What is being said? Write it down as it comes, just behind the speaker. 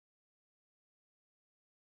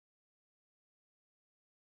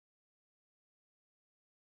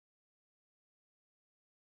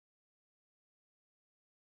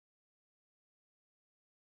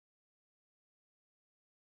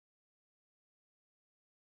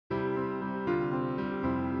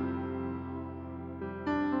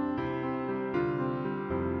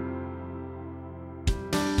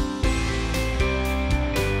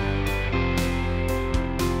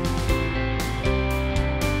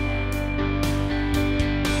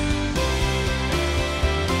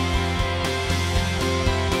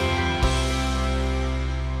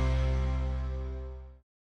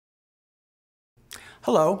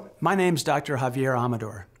Hello, my name's Dr. Javier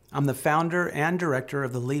Amador. I'm the founder and director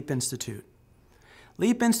of the LEAP Institute.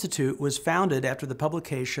 LEAP Institute was founded after the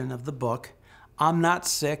publication of the book, I'm Not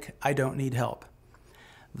Sick, I Don't Need Help.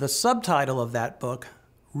 The subtitle of that book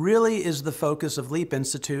really is the focus of LEAP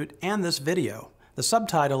Institute and this video. The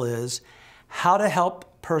subtitle is, How to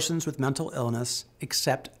Help Persons with Mental Illness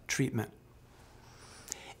Accept Treatment.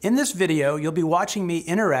 In this video, you'll be watching me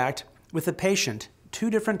interact with a patient 2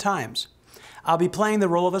 different times. I'll be playing the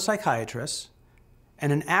role of a psychiatrist,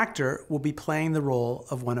 and an actor will be playing the role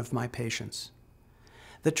of one of my patients.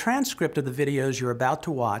 The transcript of the videos you're about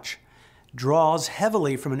to watch draws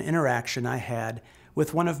heavily from an interaction I had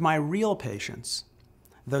with one of my real patients,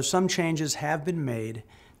 though some changes have been made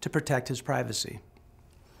to protect his privacy.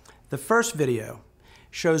 The first video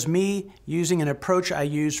shows me using an approach I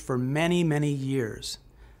used for many, many years,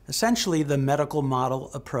 essentially the medical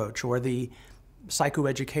model approach or the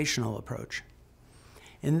psychoeducational approach.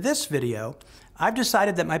 In this video, I've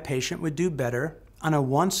decided that my patient would do better on a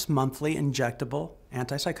once-monthly injectable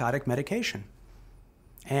antipsychotic medication.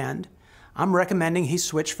 And I'm recommending he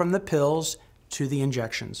switch from the pills to the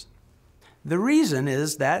injections. The reason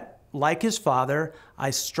is that, like his father,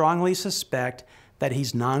 I strongly suspect that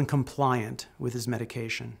he's non-compliant with his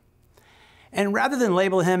medication. And rather than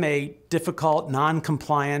label him a difficult,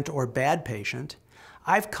 non-compliant, or bad patient,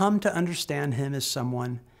 I've come to understand him as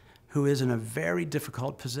someone who is in a very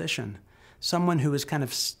difficult position, someone who is kind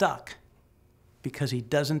of stuck because he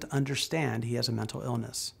doesn't understand he has a mental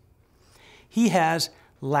illness. He has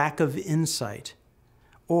lack of insight,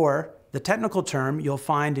 or the technical term you'll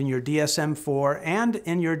find in your DSM-4 and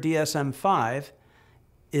in your DSM-5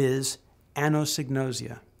 is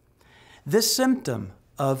anosognosia. This symptom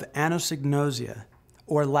of anosognosia,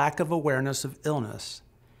 or lack of awareness of illness,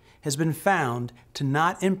 has been found to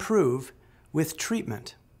not improve with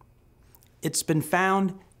treatment. It's been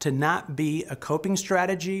found to not be a coping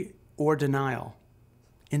strategy or denial.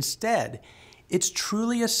 Instead, it's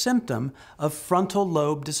truly a symptom of frontal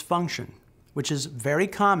lobe dysfunction, which is very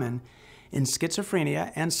common in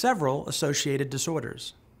schizophrenia and several associated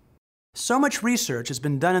disorders. So much research has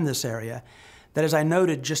been done in this area that, as I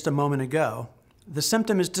noted just a moment ago, the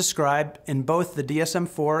symptom is described in both the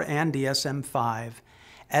DSM-4 and DSM-5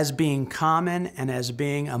 as being common and as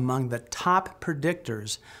being among the top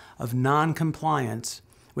predictors of non-compliance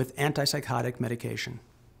with antipsychotic medication.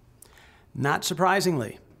 Not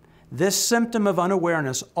surprisingly, this symptom of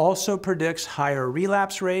unawareness also predicts higher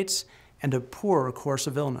relapse rates and a poorer course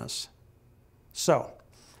of illness. So,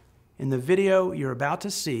 in the video you're about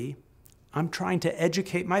to see, I'm trying to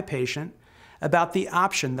educate my patient about the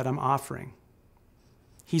option that I'm offering.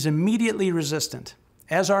 He's immediately resistant,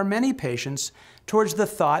 as are many patients, towards the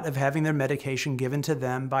thought of having their medication given to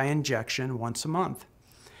them by injection once a month.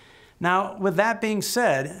 Now, with that being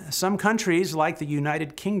said, some countries, like the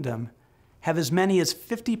United Kingdom, have as many as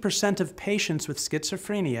 50% of patients with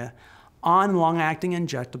schizophrenia on long-acting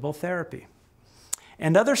injectable therapy.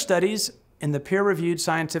 And other studies in the peer-reviewed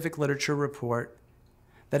scientific literature report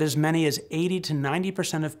that as many as 80 to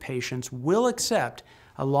 90% of patients will accept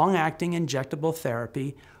a long-acting injectable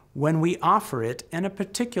therapy when we offer it in a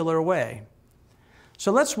particular way.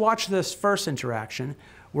 So let's watch this first interaction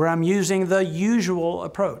where I'm using the usual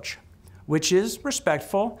approach, which is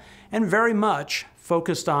respectful and very much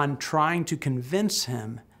focused on trying to convince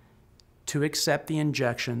him to accept the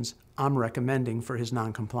injections I'm recommending for his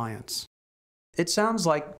noncompliance. It sounds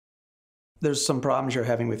like there's some problems you're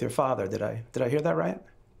having with your father. Did I hear that right?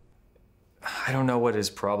 I don't know what his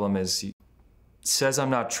problem is. He says I'm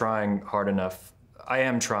not trying hard enough. I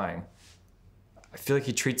am trying. I feel like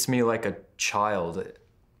he treats me like a child.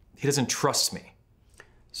 He doesn't trust me.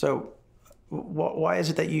 So, why is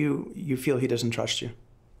it that you feel he doesn't trust you?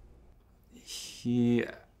 He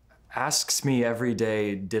asks me every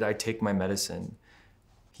day, did I take my medicine?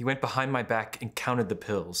 He went behind my back and counted the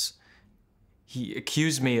pills. He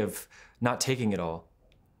accused me of not taking it all.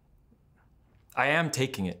 I am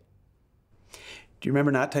taking it. Do you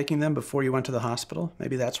remember not taking them before you went to the hospital?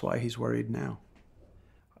 Maybe that's why he's worried now.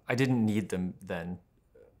 I didn't need them then,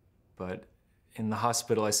 but in the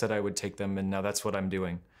hospital I said I would take them, and now that's what I'm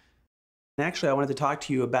doing. Actually, I wanted to talk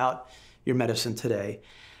to you about your medicine today.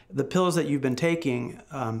 The pills that you've been taking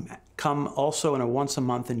come also in a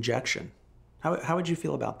once-a-month injection. How would you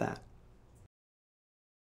feel about that?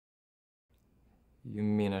 You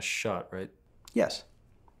mean a shot, right? Yes.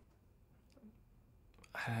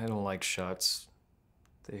 I don't like shots.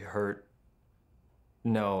 They hurt.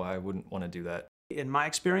 No, I wouldn't want to do that. In my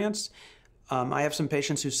experience, I have some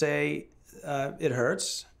patients who say it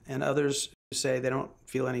hurts, and others who say they don't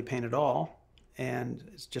feel any pain at all, and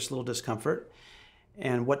it's just a little discomfort.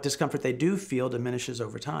 and what discomfort they do feel diminishes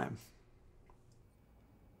over time.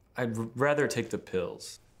 I'd rather take the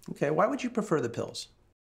pills. Okay, why would you prefer the pills?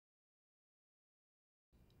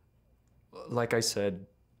 Like I said,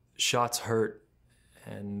 shots hurt,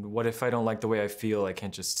 and what if I don't like the way I feel? I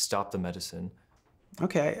can't just stop the medicine.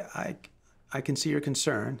 Okay, I can see your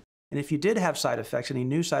concern. And if you did have side effects, any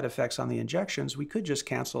new side effects on the injections, we could just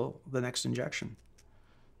cancel the next injection.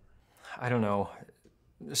 I don't know.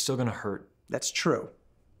 It's still gonna hurt. That's true.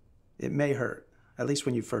 It may hurt, at least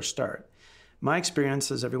when you first start. My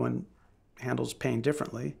experience is everyone handles pain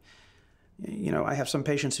differently. You know, I have some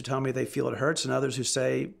patients who tell me they feel it hurts and others who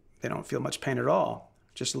say they don't feel much pain at all,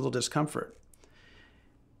 just a little discomfort.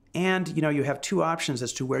 And, you know, you have two options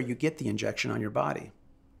as to where you get the injection on your body.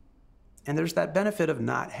 And there's that benefit of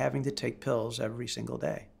not having to take pills every single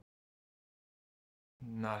day.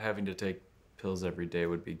 Not having to take pills every day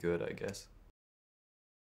would be good, I guess.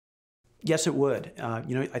 Yes, it would.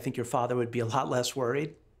 You know, I think your father would be a lot less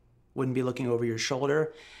worried, wouldn't be looking over your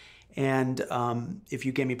shoulder. And if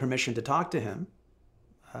you gave me permission to talk to him,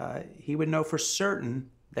 he would know for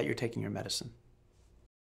certain that you're taking your medicine.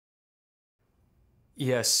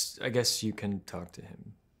 Yes, I guess you can talk to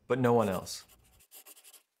him, but no one else.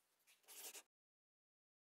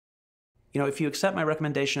 You know, if you accept my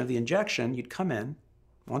recommendation of the injection, you'd come in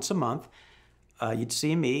once a month, you'd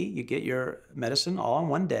see me, you'd get your medicine all in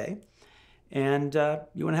one day, and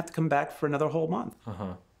you wouldn't have to come back for another whole month.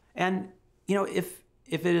 And, you know, if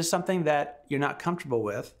it is something that you're not comfortable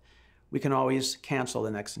with, we can always cancel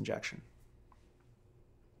the next injection.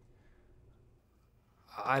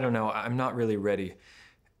 I don't know. I'm not really ready.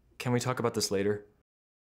 Can we talk about this later?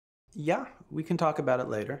 Yeah, we can talk about it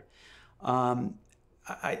later.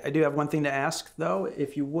 I do have one thing to ask, though.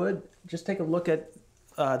 If you would, just take a look at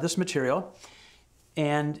this material.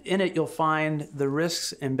 And in it, you'll find the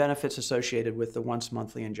risks and benefits associated with the once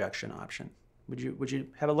monthly injection option. Would you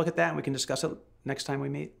have a look at that and we can discuss it next time we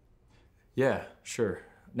meet? Yeah, sure.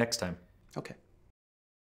 Next time. Okay.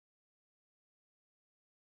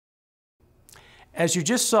 As you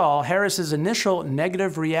just saw, Harris's initial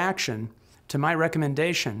negative reaction to my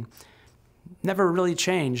recommendation never really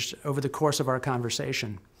changed over the course of our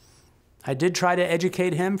conversation. I did try to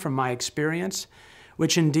educate him from my experience,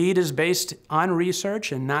 which indeed is based on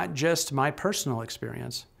research and not just my personal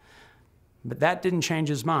experience. But that didn't change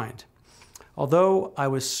his mind. Although I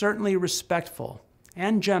was certainly respectful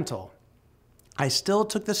and gentle, I still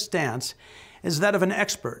took the stance as that of an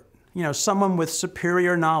expert, you know, someone with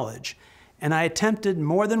superior knowledge, and I attempted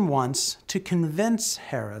more than once to convince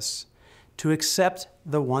Harris to accept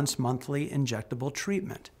the once monthly injectable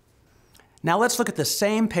treatment. Now let's look at the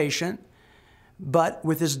same patient, but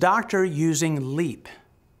with his doctor using LEAP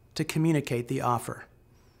to communicate the offer.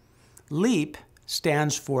 LEAP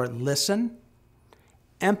stands for listen,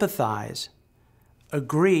 empathize,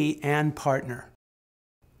 agree, and partner.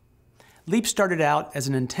 LEAP started out as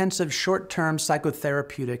an intensive short-term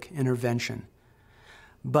psychotherapeutic intervention.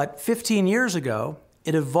 But 15 years ago,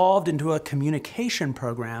 it evolved into a communication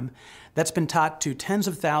program that's been taught to tens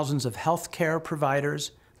of thousands of healthcare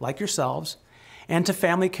providers like yourselves and to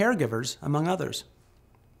family caregivers, among others.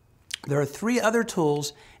 There are 3 other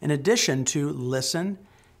tools in addition to listen,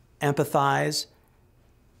 empathize,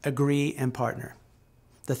 agree, and partner.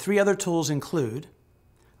 The 3 other tools include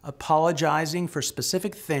apologizing for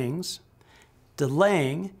specific things,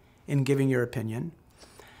 delaying in giving your opinion.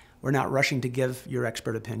 We're not rushing to give your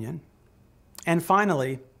expert opinion. And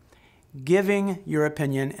finally, giving your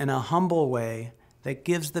opinion in a humble way that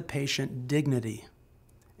gives the patient dignity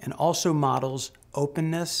and also models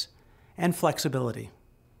openness and flexibility.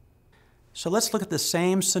 So let's look at the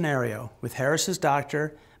same scenario with Harris's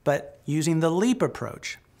doctor, but using the LEAP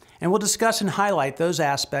approach. And we'll discuss and highlight those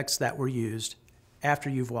aspects that were used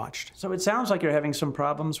after you've watched. So it sounds like you're having some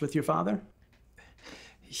problems with your father?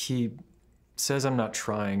 He says I'm not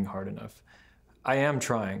trying hard enough. I am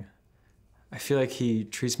trying. I feel like he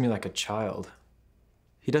treats me like a child.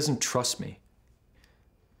 He doesn't trust me.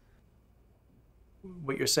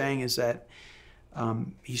 What you're saying is that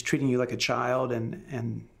he's treating you like a child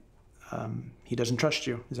and he doesn't trust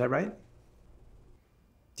you. Is that right?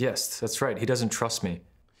 Yes, that's right. He doesn't trust me.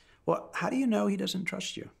 Well, how do you know he doesn't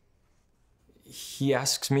trust you? He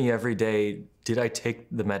asks me every day, did I take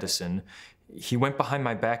the medicine? He went behind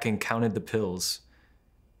my back and counted the pills.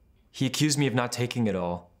 He accused me of not taking it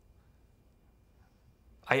all.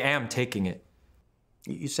 I am taking it.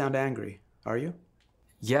 You sound angry, are you?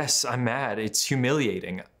 Yes, I'm mad. It's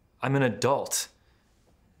humiliating. I'm an adult.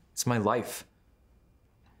 It's my life.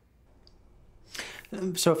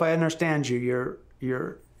 So if I understand you,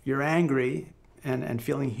 you're angry and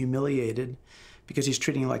feeling humiliated because he's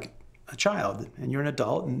treating you like a child, and you're an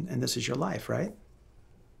adult, and this is your life, right?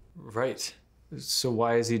 Right. So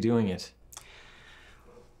why is he doing it?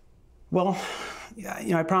 Well,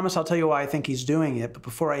 I promise I'll tell you why I think he's doing it, but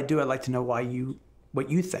before I do, I'd like to know what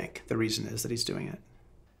you think the reason is that he's doing it.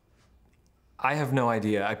 I have no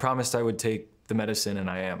idea. I promised I would take the medicine, and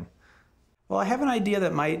I am. Well, I have an idea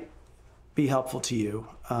that might be helpful to you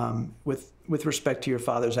with respect to your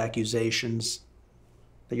father's accusations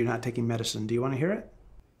that you're not taking medicine. Do you want to hear it?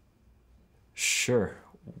 Sure.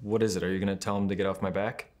 What is it? Are you going to tell him to get off my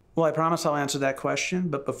back? Well, I promise I'll answer that question,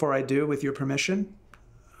 but before I do, with your permission,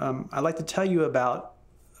 I'd like to tell you about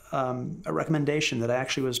a recommendation that I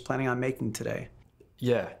actually was planning on making today.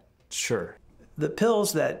 Yeah, sure. The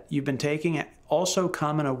pills that you've been taking also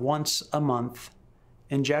come in a once-a-month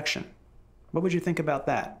injection. What would you think about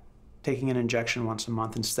that? Taking an injection once a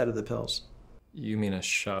month instead of the pills? You mean a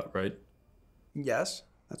shot, right? Yes,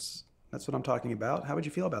 that's what I'm talking about. How would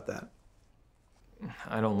you feel about that?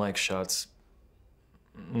 I don't like shots.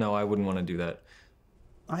 No, I wouldn't want to do that.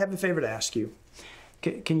 I have a favor to ask you.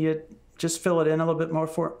 Can you just fill it in a little bit more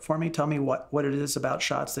for me? Tell me what it is about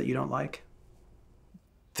shots that you don't like.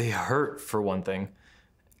 They hurt, for one thing.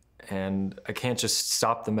 And I can't just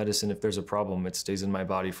stop the medicine if there's a problem. It stays in my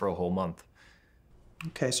body for a whole month.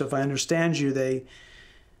 Okay, so if I understand you,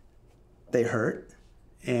 they hurt,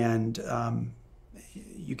 and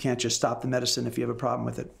you can't just stop the medicine if you have a problem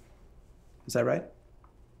with it. Is that right?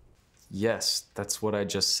 Yes, that's what I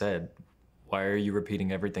just said. Why are you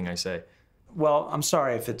repeating everything I say? Well, I'm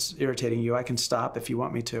sorry if it's irritating you. I can stop if you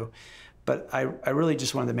want me to. But I really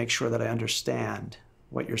just wanted to make sure that I understand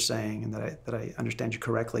what you're saying and that I understand you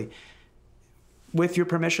correctly. With your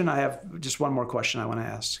permission, I have just one more question I want to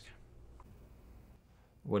ask.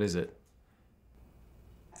 What is it?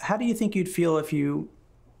 How do you think you'd feel if you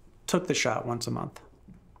took the shot once a month?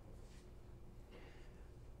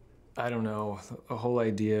 I don't know. The whole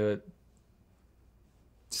idea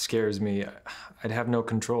scares me. I'd have no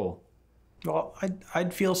control. Well,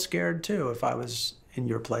 I'd feel scared too if I was in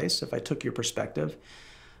your place, if I took your perspective.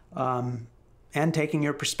 And taking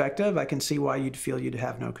your perspective, I can see why you'd feel you'd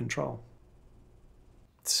have no control.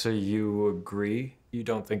 So you agree? You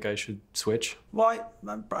don't think I should switch? Well,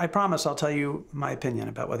 I promise I'll tell you my opinion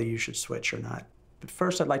about whether you should switch or not. But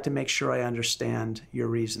first, I'd like to make sure I understand your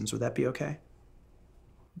reasons. Would that be okay?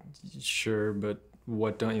 Sure, but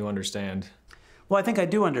what don't you understand? Well, I think I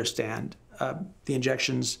do understand. The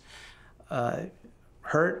injections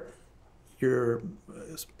hurt. You're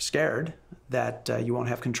scared that you won't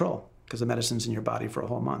have control because the medicine's in your body for a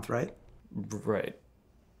whole month, right? Right.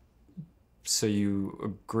 So you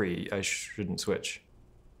agree I shouldn't switch?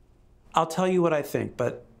 I'll tell you what I think,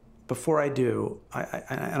 but before I do,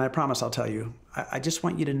 and I promise I'll tell you, I just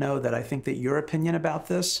want you to know that I think that your opinion about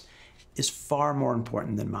this is far more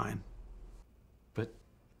important than mine. But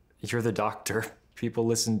you're the doctor. People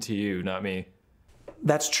listen to you, not me.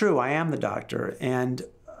 That's true. I am the doctor, and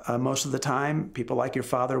most of the time, people like your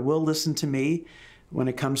father will listen to me when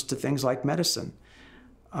it comes to things like medicine.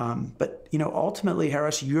 But ultimately,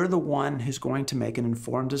 Harris, you're the one who's going to make an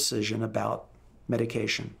informed decision about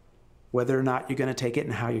medication, whether or not you're going to take it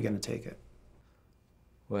and how you're going to take it.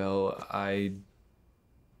 Well, I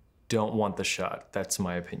don't want the shot. That's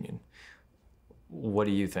my opinion. What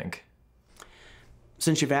do you think?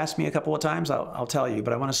 Since you've asked me a couple of times, I'll tell you,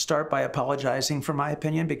 but I want to start by apologizing for my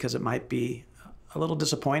opinion because it might be a little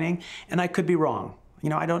disappointing, and I could be wrong.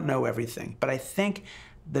 I don't know everything, but I think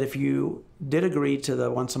that if you did agree to the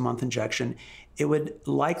once-a-month injection, it would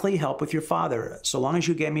likely help with your father. So long as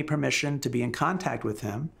you gave me permission to be in contact with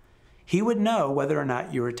him, he would know whether or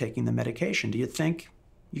not you were taking the medication. Do you think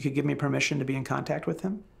you could give me permission to be in contact with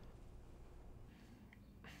him?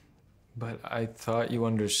 But I thought you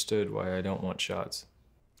understood why I don't want shots.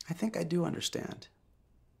 I think I do understand.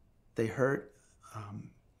 They hurt,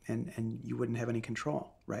 and you wouldn't have any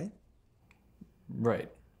control, right? Right.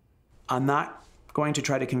 I'm not going to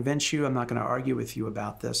try to convince you. I'm not going to argue with you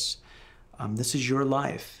about this. This is your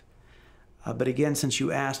life. But again, since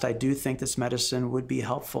you asked, I do think this medicine would be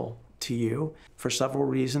helpful to you for several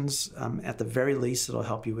reasons. At the very least, it'll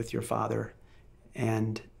help you with your father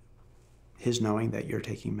and his knowing that you're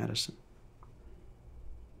taking medicine.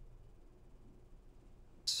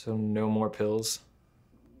 So no more pills?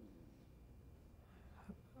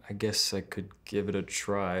 I guess I could give it a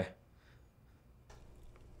try.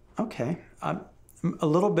 Okay. I'm a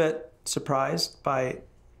little bit surprised by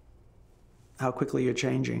how quickly you're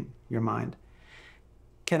changing your mind.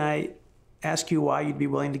 Can I ask you why you'd be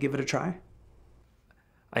willing to give it a try?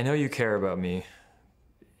 I know you care about me.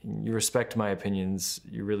 You respect my opinions.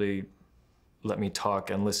 You really let me talk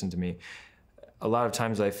and listen to me. A lot of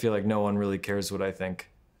times I feel like no one really cares what I think.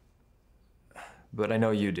 But I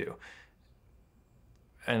know you do.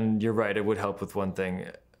 And you're right, it would help with one thing.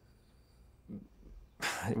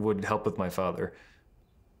 It would help with my father.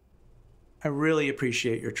 I really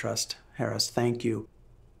appreciate your trust, Harris. Thank you.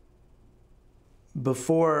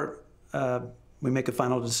 Before we make a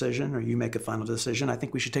final decision, or you make a final decision, I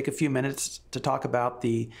think we should take a few minutes to talk about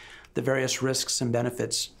the various risks and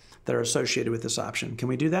benefits that are associated with this option. Can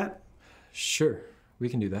we do that? Sure, we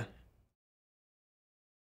can do that.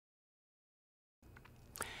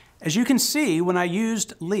 As you can see, when I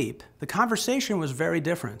used LEAP, the conversation was very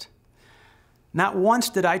different. Not once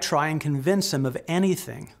did I try and convince him of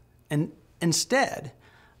anything, and instead,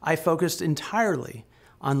 I focused entirely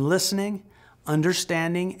on listening,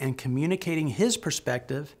 understanding, and communicating his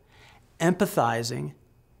perspective, empathizing,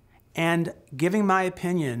 and giving my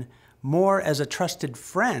opinion more as a trusted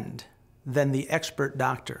friend than the expert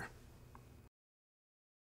doctor.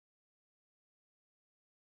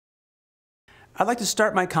 I'd like to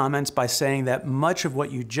start my comments by saying that much of what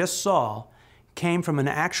you just saw came from an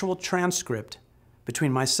actual transcript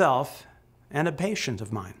between myself and a patient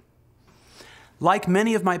of mine. Like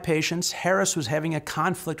many of my patients, Harris was having a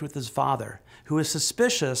conflict with his father, who was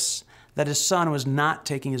suspicious that his son was not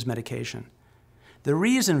taking his medication. The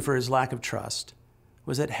reason for his lack of trust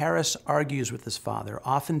was that Harris argues with his father,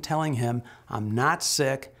 often telling him, "I'm not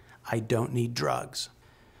sick, I don't need drugs."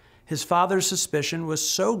 His father's suspicion was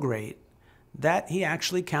so great that he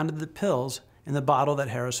actually counted the pills in the bottle that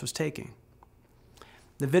Harris was taking.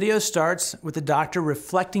 The video starts with the doctor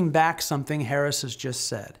reflecting back something Harris has just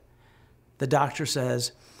said. The doctor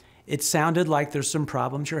says, "It sounded like there's some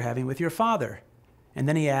problems you're having with your father." And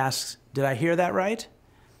then he asks, "Did I hear that right?"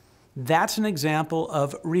 That's an example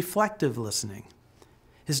of reflective listening.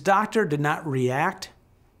 His doctor did not react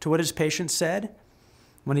to what his patient said.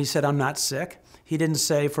 When he said, "I'm not sick," he didn't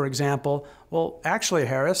say, for example, "Well, actually,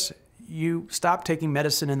 Harris, you stopped taking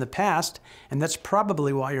medicine in the past, and that's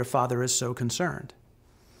probably why your father is so concerned."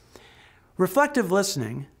 Reflective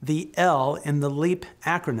listening, the L in the LEAP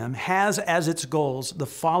acronym, has as its goals the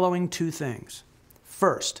following two things.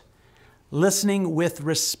 First, listening with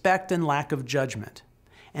respect and lack of judgment,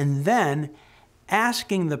 and then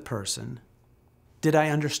asking the person, "Did I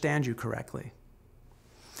understand you correctly?"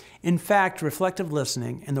 In fact, reflective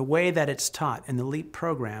listening, and the way that it's taught in the LEAP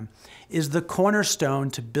program, is the cornerstone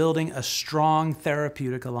to building a strong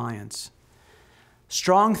therapeutic alliance.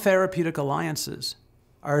 Strong therapeutic alliances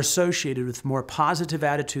are associated with more positive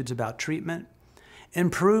attitudes about treatment,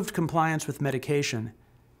 improved compliance with medication,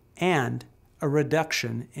 and a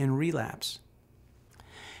reduction in relapse.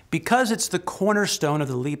 Because it's the cornerstone of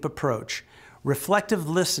the LEAP approach, reflective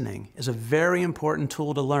listening is a very important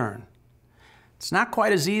tool to learn. It's not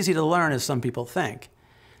quite as easy to learn as some people think.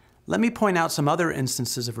 Let me point out some other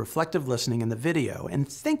instances of reflective listening in the video and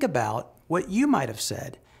think about what you might have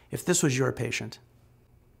said if this was your patient.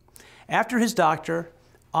 After his doctor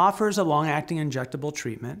offers a long-acting injectable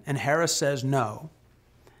treatment and Harris says no,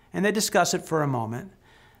 and they discuss it for a moment,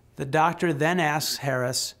 the doctor then asks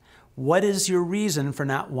Harris, "What is your reason for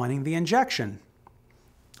not wanting the injection?"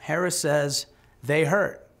 Harris says, "They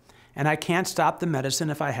hurt, and I can't stop the medicine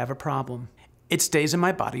if I have a problem. It stays in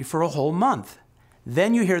my body for a whole month."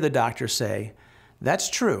 Then you hear the doctor say, "That's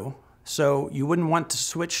true, so you wouldn't want to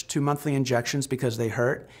switch to monthly injections because they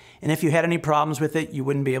hurt, and if you had any problems with it, you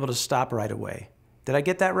wouldn't be able to stop right away. Did I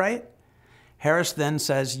get that right?" Harris then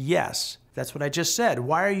says, "Yes, that's what I just said.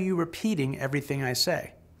 Why are you repeating everything I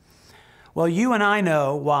say?" Well, you and I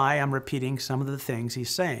know why I'm repeating some of the things he's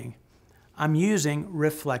saying. I'm using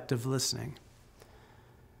reflective listening.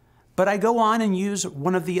 But I go on and use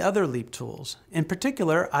one of the other LEAP tools. In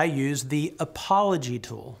particular, I use the apology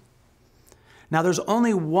tool. Now, there's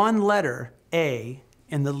only one letter, A,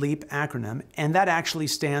 in the LEAP acronym, and that actually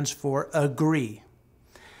stands for agree.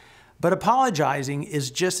 But apologizing is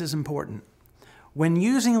just as important. When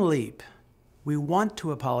using LEAP, we want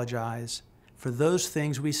to apologize for those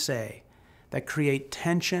things we say that create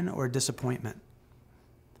tension or disappointment.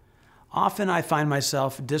 Often I find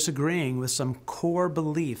myself disagreeing with some core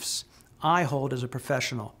beliefs I hold as a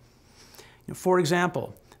professional. For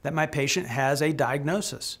example, that my patient has a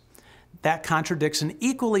diagnosis. That contradicts an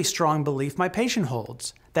equally strong belief my patient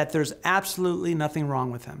holds, that there's absolutely nothing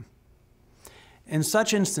wrong with him. In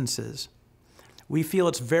such instances, we feel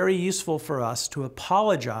it's very useful for us to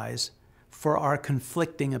apologize for our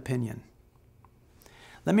conflicting opinion.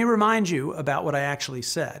 Let me remind you about what I actually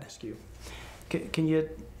said. Can you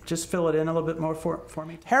just fill it in a little bit more for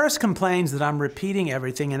me? Harris complains that I'm repeating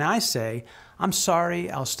everything, and I say, "I'm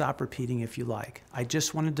sorry, I'll stop repeating if you like. I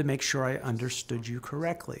just wanted to make sure I understood you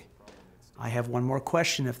correctly." I have one more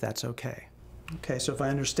question if that's okay. Okay, so if I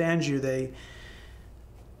understand you, they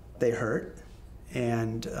hurt,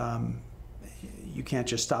 and you can't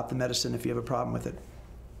just stop the medicine if you have a problem with it.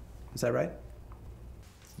 Is that right?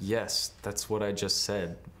 Yes, that's what I just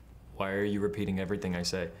said. Why are you repeating everything I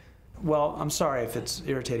say? Well, I'm sorry if it's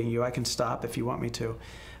irritating you. I can stop if you want me to.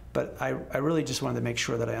 But I really just wanted to make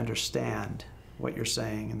sure that I understand what you're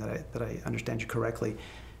saying and that I understand you correctly.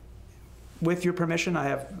 With your permission, I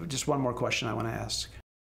have just one more question I want to ask.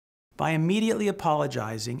 By immediately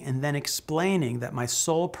apologizing and then explaining that my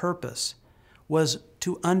sole purpose was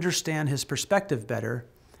to understand his perspective better,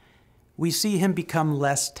 we see him become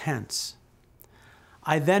less tense.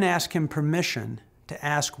 I then ask him permission to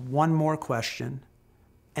ask one more question,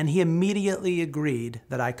 and he immediately agreed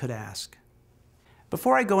that I could ask.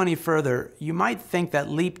 Before I go any further, you might think that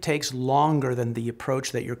LEAP takes longer than the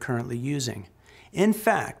approach that you're currently using. In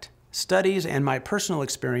fact, studies and my personal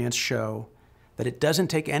experience show that it doesn't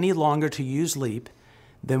take any longer to use LEAP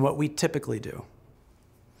than what we typically do.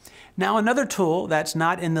 Now, another tool that's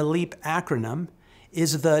not in the LEAP acronym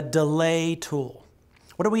is the delay tool.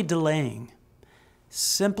 What are we delaying?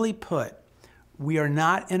 Simply put, we are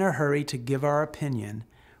not in a hurry to give our opinion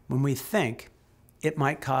when we think it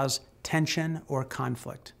might cause tension or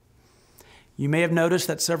conflict. You may have noticed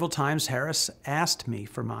that several times Harris asked me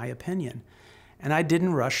for my opinion, and I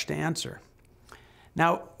didn't rush to answer.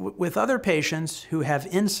 Now, with other patients who have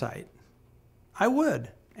insight, I would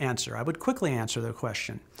answer. I would quickly answer their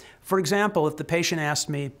question. For example, if the patient asked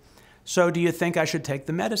me, "So do you think I should take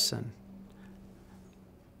the medicine?"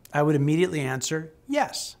 I would immediately answer,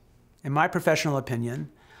 "Yes. In my professional opinion,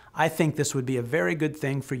 I think this would be a very good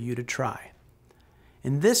thing for you to try."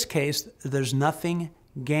 In this case, there's nothing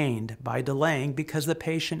gained by delaying because the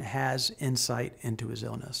patient has insight into his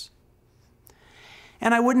illness.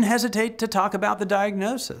 And I wouldn't hesitate to talk about the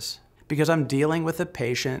diagnosis because I'm dealing with a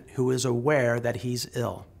patient who is aware that he's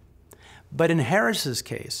ill. But in Harris's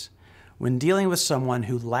case, when dealing with someone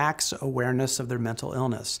who lacks awareness of their mental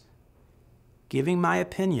illness, giving my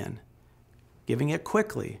opinion, giving it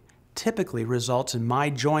quickly, typically results in my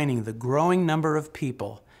joining the growing number of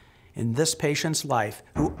people in this patient's life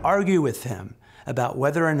who argue with him about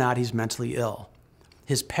whether or not he's mentally ill.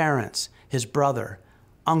 His parents, his brother,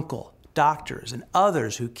 uncle, doctors, and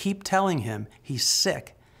others who keep telling him he's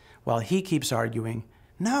sick while he keeps arguing,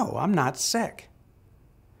 "No, I'm not sick."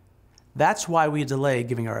 That's why we delay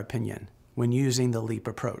giving our opinion when using the LEAP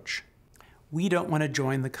approach. We don't want to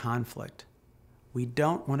join the conflict. We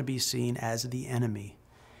don't want to be seen as the enemy.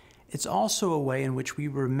 It's also a way in which we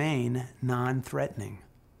remain non-threatening.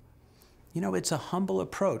 You know, it's a humble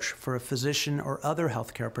approach for a physician or other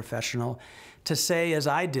healthcare professional to say, as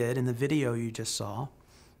I did in the video you just saw,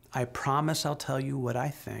 "I promise I'll tell you what I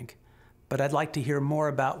think, but I'd like to hear more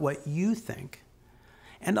about what you think."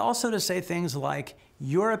 And also to say things like,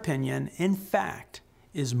 "Your opinion, in fact,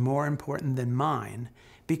 is more important than mine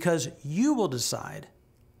because you will decide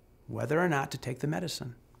whether or not to take the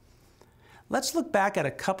medicine." Let's look back at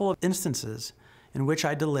a couple of instances in which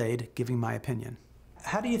I delayed giving my opinion.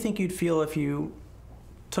 How do you think you'd feel if you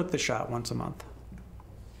took the shot once a month?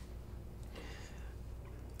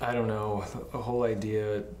 I don't know. The whole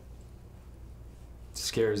idea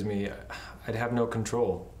scares me. I'd have no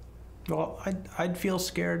control. Well, I'd feel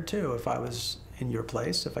scared too if I was in your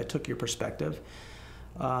place, if I took your perspective.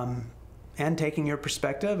 And taking your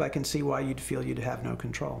perspective, I can see why you'd feel you'd have no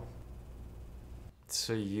control.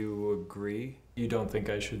 So you agree? You don't think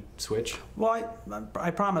I should switch? Well, I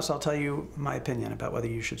promise I'll tell you my opinion about whether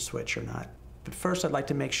you should switch or not. But first, I'd like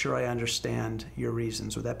to make sure I understand your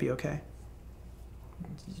reasons. Would that be okay?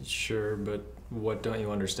 Sure, but what don't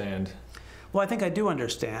you understand? Well, I think I do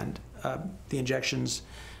understand. The injections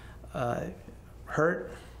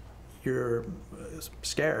hurt. You're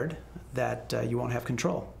scared that you won't have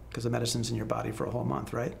control because the medicine's in your body for a whole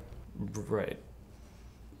month, right? Right.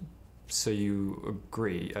 So you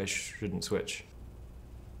agree I shouldn't switch?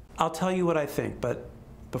 I'll tell you what I think, but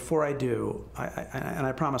before I do, and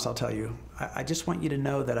I promise I'll tell you, I just want you to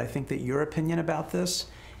know that I think that your opinion about this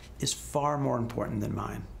is far more important than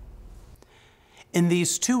mine. In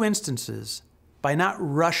these two instances, by not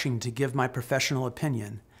rushing to give my professional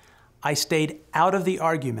opinion, I stayed out of the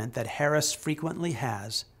argument that Harris frequently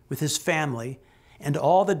has with his family and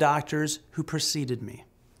all the doctors who preceded me.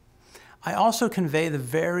 I also convey the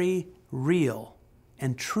very real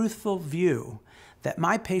and truthful view that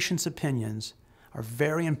my patients' opinions are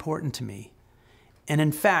very important to me, and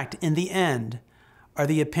in fact, in the end, are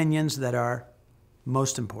the opinions that are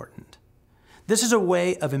most important. This is a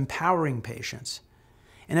way of empowering patients.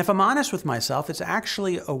 And if I'm honest with myself, it's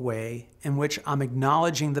actually a way in which I'm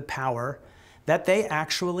acknowledging the power that they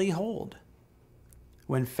actually hold.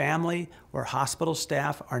 When family or hospital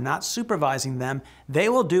staff are not supervising them, they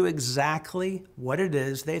will do exactly what it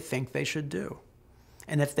is they think they should do.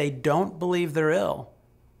 And if they don't believe they're ill,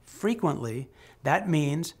 frequently that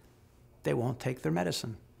means they won't take their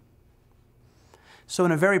medicine. So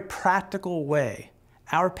in a very practical way,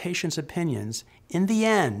 our patients' opinions, in the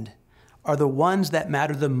end, are the ones that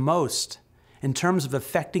matter the most in terms of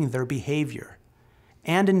affecting their behavior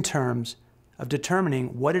and in terms of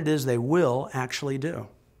determining what it is they will actually do.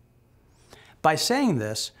 By saying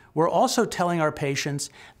this, we're also telling our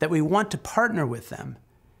patients that we want to partner with them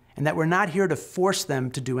and that we're not here to force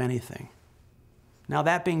them to do anything. Now,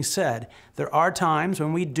 that being said, there are times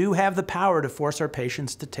when we do have the power to force our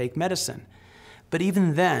patients to take medicine. But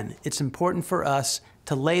even then, it's important for us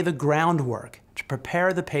to lay the groundwork to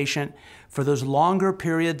prepare the patient for those longer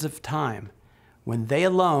periods of time when they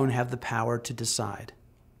alone have the power to decide.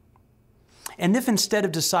 And if instead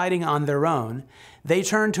of deciding on their own, they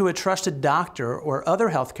turn to a trusted doctor or other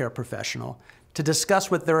healthcare professional to discuss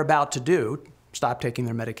what they're about to do, stop taking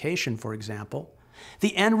their medication, for example,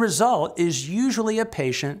 the end result is usually a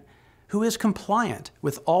patient who is compliant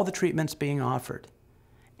with all the treatments being offered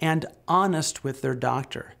and honest with their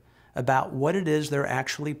doctor about what it is they're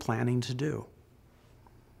actually planning to do.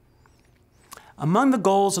 Among the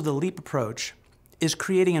goals of the LEAP approach is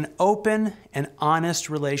creating an open and honest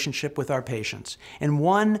relationship with our patients. And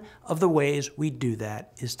one of the ways we do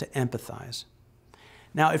that is to empathize.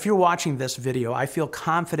 Now, if you're watching this video, I feel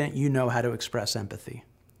confident you know how to express empathy.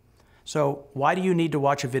 So why do you need to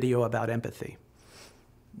watch a video about empathy?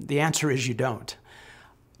 The answer is you don't.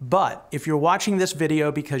 But if you're watching this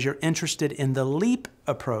video because you're interested in the LEAP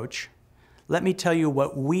approach, let me tell you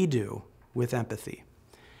what we do with empathy.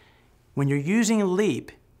 When you're using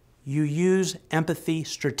LEAP, you use empathy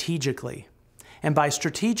strategically. And by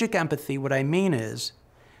strategic empathy, what I mean is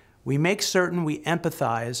we make certain we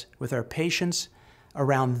empathize with our patients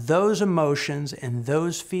around those emotions and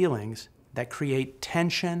those feelings that create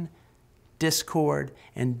tension, discord,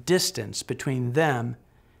 and distance between them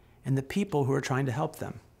and the people who are trying to help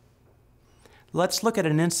them. Let's look at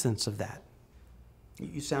an instance of that.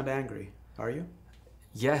 You sound angry, are you?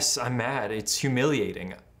 Yes, I'm mad. It's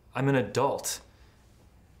humiliating. I'm an adult.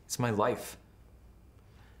 It's my life.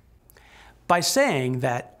 By saying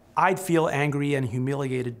that I'd feel angry and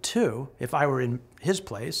humiliated too if I were in his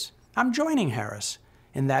place, I'm joining Harris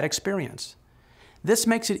in that experience. This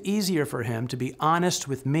makes it easier for him to be honest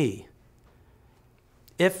with me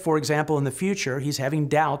if, for example, in the future, he's having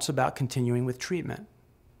doubts about continuing with treatment.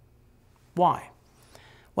 Why?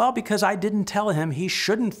 Well, because I didn't tell him he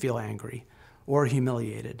shouldn't feel angry or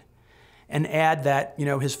humiliated and add that,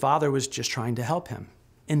 his father was just trying to help him.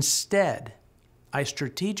 Instead, I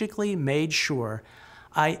strategically made sure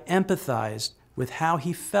I empathized with how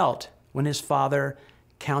he felt when his father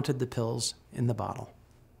counted the pills in the bottle.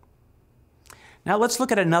 Now let's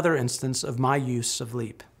look at another instance of my use of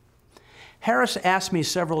LEAP. Harris asked me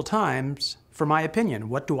several times for my opinion.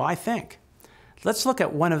 What do I think? Let's look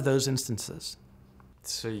at one of those instances.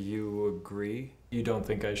 So you agree? You don't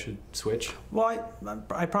think I should switch? Well,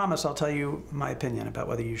 I promise I'll tell you my opinion about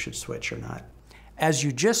whether you should switch or not. As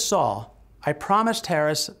you just saw, I promised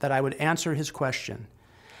Harris that I would answer his question.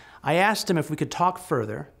 I asked him if we could talk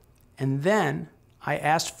further, and then I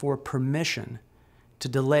asked for permission to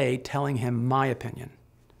delay telling him my opinion.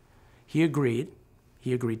 He agreed.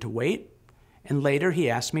 He agreed to wait, and later he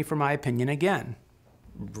asked me for my opinion again.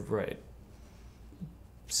 Right.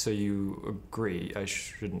 So you agree I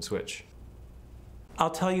shouldn't switch?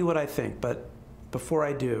 I'll tell you what I think, but before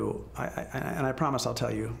I do, and I promise I'll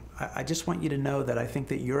tell you, I just want you to know that I think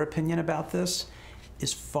that your opinion about this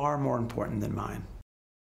is far more important than mine.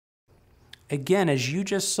 Again, as you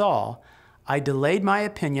just saw, I delayed my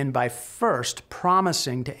opinion by first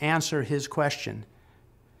promising to answer his question.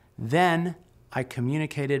 Then I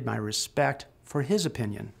communicated my respect for his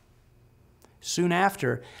opinion. Soon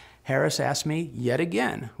after, Harris asked me yet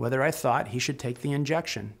again whether I thought he should take the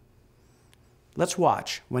injection. Let's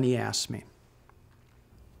watch when he asks me.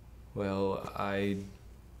 Well, I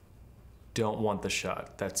don't want the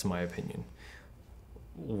shot. That's my opinion.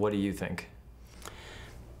 What do you think?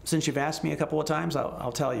 Since you've asked me a couple of times,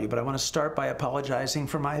 I'll tell you, but I want to start by apologizing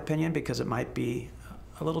for my opinion because it might be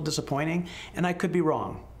a little disappointing, and I could be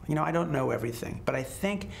wrong. I don't know everything, but I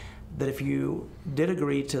think that if you did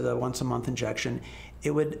agree to the once-a-month injection,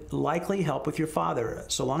 it would likely help with your father.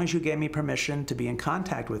 So long as you gave me permission to be in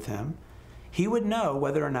contact with him, he would know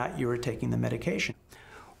whether or not you were taking the medication.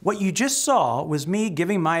 What you just saw was me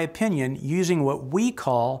giving my opinion using what we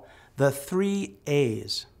call the 3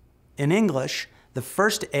 A's. In English, The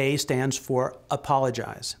first A stands for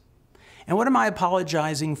apologize. And what am I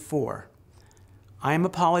apologizing for? I am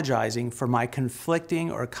apologizing for my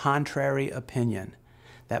conflicting or contrary opinion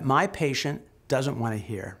that my patient doesn't want to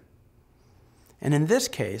hear. And in this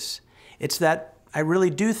case, it's that I really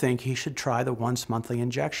do think he should try the once monthly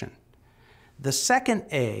injection. The second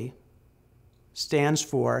A stands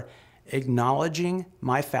for acknowledging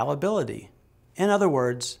my fallibility. In other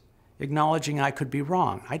words, acknowledging I could be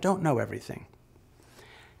wrong. I don't know everything.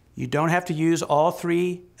 You don't have to use all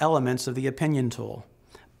three elements of the opinion tool,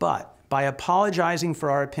 but by apologizing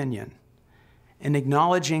for our opinion and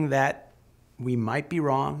acknowledging that we might be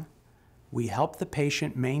wrong, we help the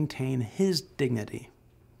patient maintain his dignity.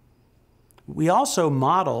 We also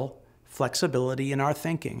model flexibility in our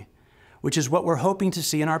thinking, which is what we're hoping to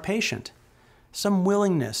see in our patient. Some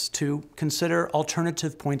willingness to consider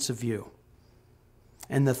alternative points of view.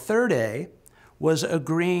 And the third A was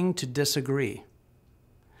agreeing to disagree.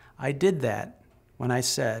 I did that when I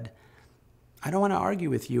said, I don't want to argue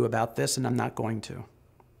with you about this and I'm not going to.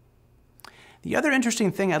 The other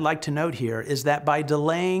interesting thing I'd like to note here is that by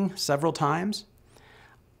delaying several times,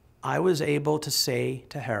 I was able to say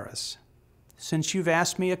to Harris, since you've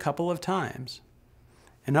asked me a couple of times.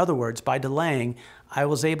 In other words, by delaying, I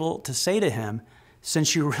was able to say to him,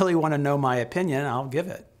 since you really want to know my opinion, I'll give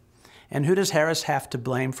it. And who does Harris have to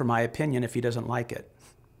blame for my opinion if he doesn't like it?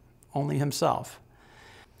 Only himself.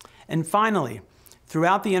 And finally,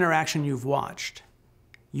 throughout the interaction you've watched,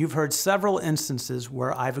 you've heard several instances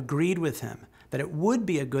where I've agreed with him that it would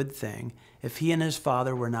be a good thing if he and his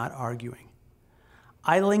father were not arguing.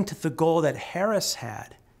 I linked the goal that Harris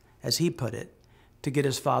had, as he put it, to get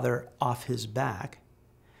his father off his back,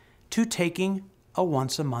 to taking a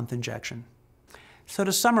once-a-month injection. So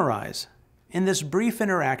to summarize, in this brief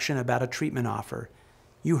interaction about a treatment offer,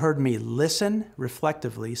 you heard me listen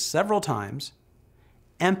reflectively several times,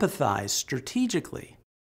 empathize strategically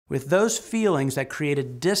with those feelings that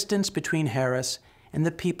created distance between Harris and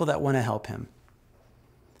the people that want to help him.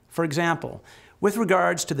 For example, with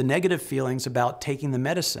regards to the negative feelings about taking the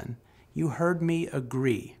medicine, you heard me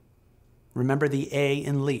agree. Remember the A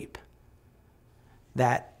in LEAP,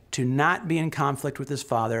 that to not be in conflict with his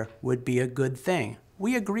father would be a good thing.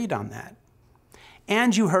 We agreed on that.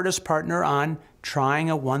 And you heard us partner on trying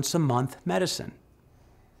a once-a-month medicine.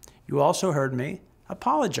 You also heard me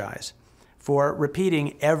apologize for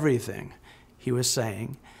repeating everything he was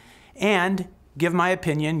saying and give my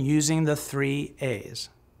opinion using the 3 A's.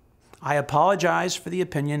 I apologize for the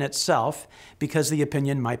opinion itself because the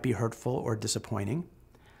opinion might be hurtful or disappointing.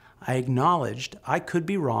 I acknowledged I could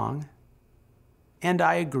be wrong, and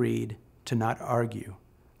I agreed to not argue.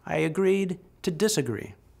 I agreed to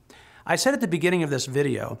disagree. I said at the beginning of this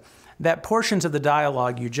video that portions of the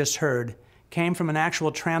dialogue you just heard came from an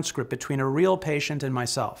actual transcript between a real patient and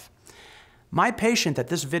myself. My patient that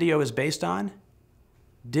this video is based on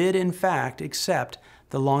did in fact accept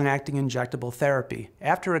the long-acting injectable therapy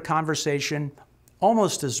after a conversation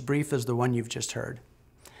almost as brief as the one you've just heard.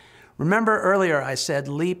 Remember earlier I said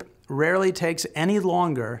LEAP rarely takes any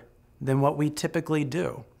longer than what we typically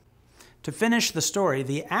do. To finish the story,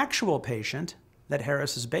 the actual patient that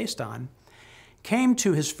Harris is based on came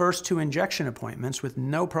to his first 2 injection appointments with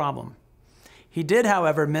no problem. He did,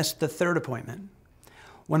 however, miss the 3rd appointment.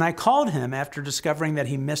 When I called him after discovering that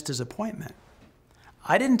he missed his appointment,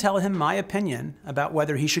 I didn't tell him my opinion about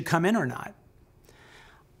whether he should come in or not.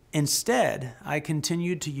 Instead, I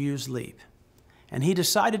continued to use LEAP, and he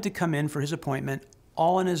decided to come in for his appointment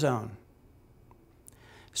all on his own.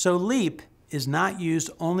 So LEAP is not used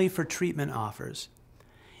only for treatment offers.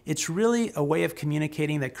 It's really a way of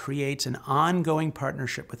communicating that creates an ongoing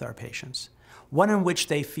partnership with our patients, one in which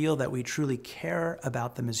they feel that we truly care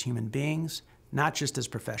about them as human beings, not just as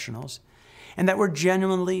professionals, and that we're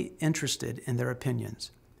genuinely interested in their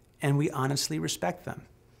opinions, and we honestly respect them,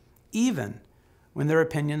 even when their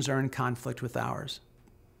opinions are in conflict with ours.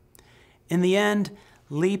 In the end,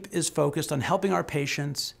 LEAP is focused on helping our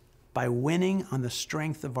patients by winning on the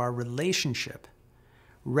strength of our relationship,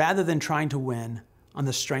 rather than trying to win on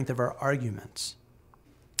the strength of our arguments.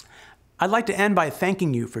 I'd like to end by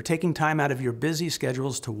thanking you for taking time out of your busy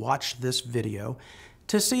schedules to watch this video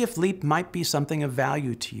to see if LEAP might be something of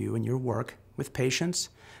value to you in your work with patients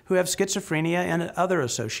who have schizophrenia and other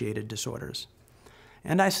associated disorders.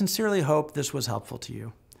 And I sincerely hope this was helpful to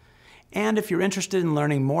you. And if you're interested in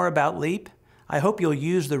learning more about LEAP, I hope you'll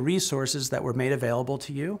use the resources that were made available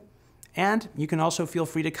to you. And you can also feel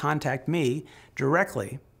free to contact me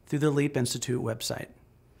directly through the LEAP Institute website.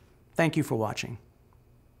 Thank you for watching.